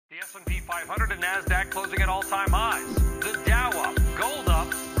S&P 500 and NASDAQ closing at all-time highs. The Dow up, gold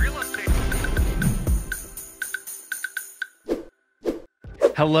up, real estate.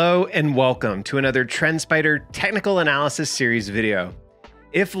 Hello and welcome to another TrendSpider technical analysis series video.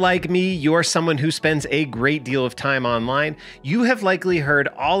 If, like me, you're someone who spends a great deal of time online, you have likely heard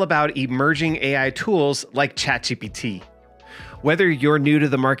all about emerging AI tools like ChatGPT. Whether you're new to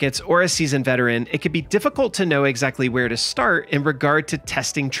the markets or a seasoned veteran, it can be difficult to know exactly where to start in regard to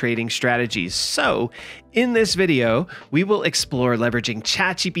testing trading strategies. So, in this video, we will explore leveraging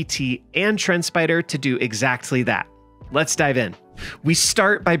ChatGPT and TrendSpider to do exactly that. Let's dive in. We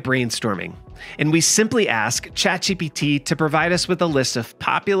start by brainstorming, and we simply ask ChatGPT to provide us with a list of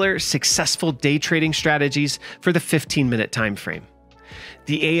popular, successful day trading strategies for the 15-minute time frame.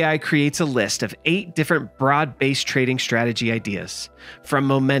 The AI creates a list of 8 different broad-based trading strategy ideas, from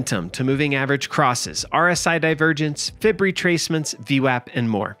momentum to moving average crosses, RSI divergence, fib retracements, VWAP, and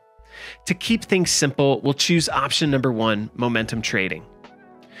more. To keep things simple, we'll choose option number 1, momentum trading.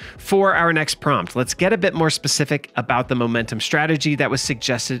 For our next prompt, let's get a bit more specific about the momentum strategy that was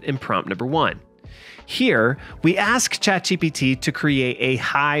suggested in prompt number 1. Here, we ask ChatGPT to create a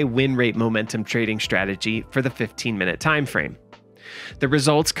high win rate momentum trading strategy for the 15-minute time frame. The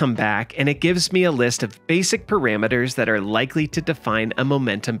results come back, and it gives me a list of basic parameters that are likely to define a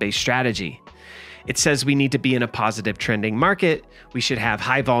momentum-based strategy. It says we need to be in a positive trending market, we should have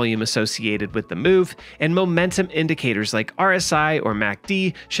high volume associated with the move, and momentum indicators like RSI or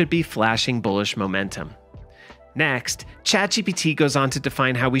MACD should be flashing bullish momentum. Next, ChatGPT goes on to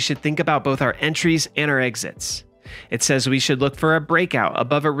define how we should think about both our entries and our exits. It says we should look for a breakout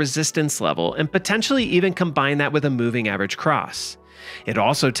above a resistance level and potentially even combine that with a moving average cross. It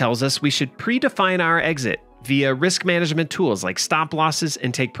also tells us we should predefine our exit via risk management tools like stop losses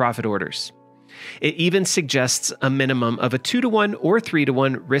and take profit orders. It even suggests a minimum of a 2-to-1 or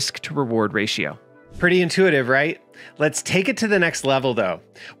 3-to-1 risk to reward ratio. Pretty intuitive, right? Let's take it to the next level though.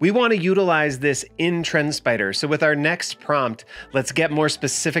 We want to utilize this in TrendSpider, so with our next prompt, let's get more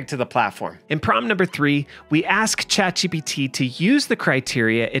specific to the platform. In prompt number 3, we ask ChatGPT to use the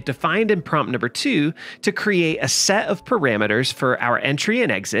criteria it defined in prompt number 2 to create a set of parameters for our entry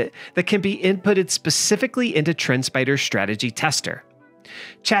and exit that can be inputted specifically into TrendSpider's strategy tester.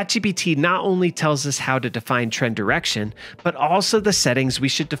 ChatGPT not only tells us how to define trend direction, but also the settings we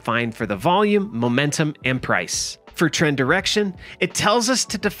should define for the volume, momentum, and price. For trend direction, it tells us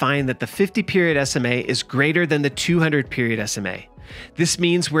to define that the 50-period SMA is greater than the 200-period SMA. This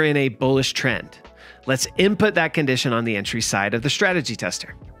means we're in a bullish trend. Let's input that condition on the entry side of the strategy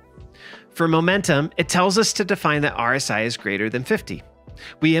tester. For momentum, it tells us to define that RSI is greater than 50.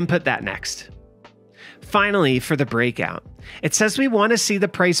 We input that next. Finally, for the breakout, it says we want to see the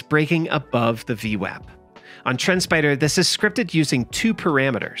price breaking above the VWAP. On TrendSpider, this is scripted using 2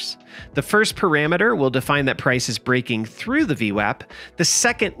 parameters. The first parameter will define that price is breaking through the VWAP. The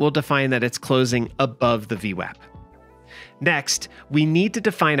second will define that it's closing above the VWAP. Next, we need to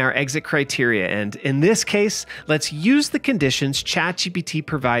define our exit criteria, and in this case, let's use the conditions ChatGPT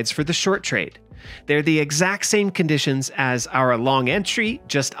provides for the short trade. They're the exact same conditions as our long entry,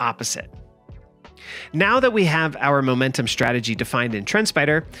 just opposite. Now that we have our momentum strategy defined in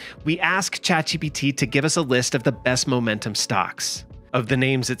TrendSpider, we ask ChatGPT to give us a list of the best momentum stocks. Of the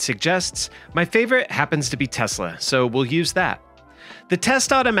names it suggests, my favorite happens to be Tesla, so we'll use that. The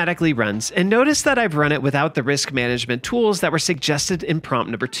test automatically runs, and notice that I've run it without the risk management tools that were suggested in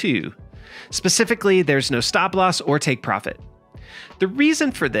prompt number 2. Specifically, there's no stop loss or take profit. The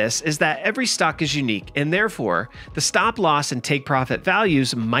reason for this is that every stock is unique, and therefore, the stop loss and take profit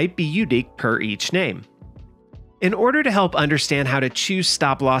values might be unique per each name. In order to help understand how to choose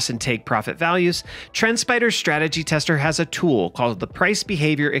stop loss and take profit values, TrendSpider's strategy tester has a tool called the Price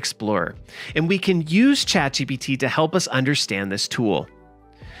Behavior Explorer, and we can use ChatGPT to help us understand this tool.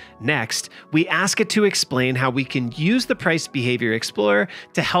 Next, we ask it to explain how we can use the Price Behavior Explorer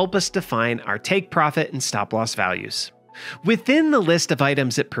to help us define our take profit and stop loss values. Within the list of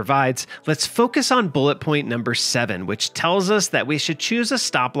items it provides, let's focus on bullet point number 7, which tells us that we should choose a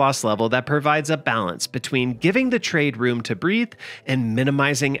stop loss level that provides a balance between giving the trade room to breathe and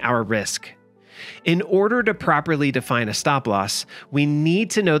minimizing our risk. In order to properly define a stop loss, we need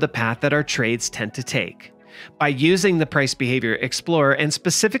to know the path that our trades tend to take. By using the Price Behavior Explorer and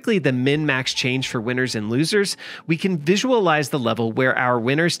specifically the min-max change for winners and losers, we can visualize the level where our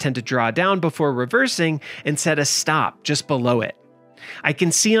winners tend to draw down before reversing and set a stop just below it. I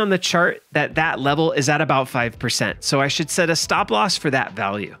can see on the chart that that level is at about 5%, so I should set a stop loss for that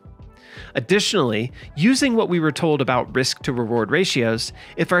value. Additionally, using what we were told about risk to reward ratios,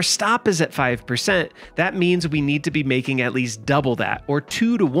 if our stop is at 5%, that means we need to be making at least double that, or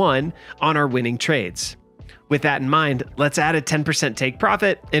 2 to 1, on our winning trades. With that in mind, let's add a 10% take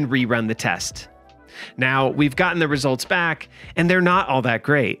profit and rerun the test. Now, we've gotten the results back, and they're not all that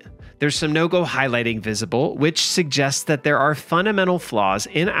great. There's some no-go highlighting visible, which suggests that there are fundamental flaws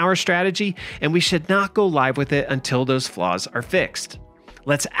in our strategy, and we should not go live with it until those flaws are fixed.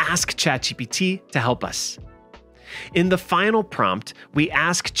 Let's ask ChatGPT to help us. In the final prompt, we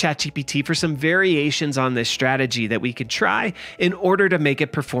ask ChatGPT for some variations on this strategy that we could try in order to make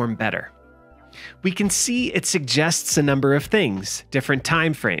it perform better. We can see it suggests a number of things: different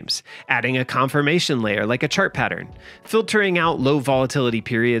time frames, adding a confirmation layer like a chart pattern, filtering out low volatility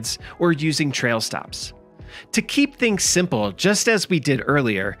periods, or using trail stops. To keep things simple, just as we did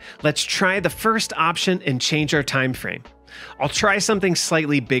earlier, let's try the first option and change our time frame. I'll try something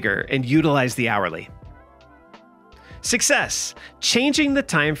slightly bigger and utilize the hourly. Success! Changing the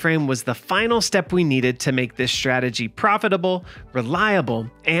time frame was the final step we needed to make this strategy profitable, reliable,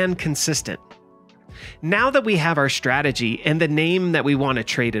 and consistent. Now that we have our strategy and the name that we want to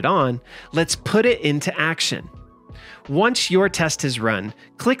trade it on, let's put it into action. Once your test is run,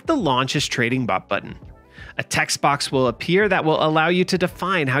 click the Launch as Trading Bot button. A text box will appear that will allow you to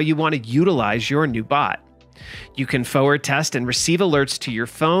define how you want to utilize your new bot. You can forward test and receive alerts to your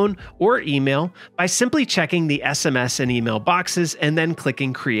phone or email by simply checking the SMS and email boxes and then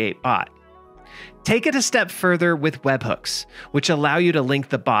clicking Create Bot. Take it a step further with webhooks, which allow you to link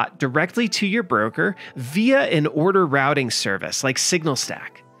the bot directly to your broker via an order routing service like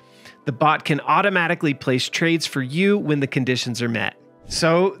SignalStack. The bot can automatically place trades for you when the conditions are met.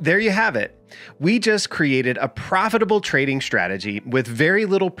 So there you have it. We just created a profitable trading strategy with very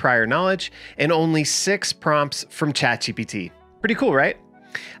little prior knowledge and only 6 prompts from ChatGPT. Pretty cool, right?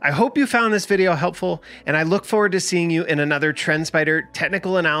 I hope you found this video helpful, and I look forward to seeing you in another TrendSpider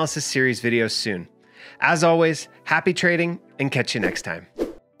Technical Analysis Series video soon. As always, happy trading, and catch you next time.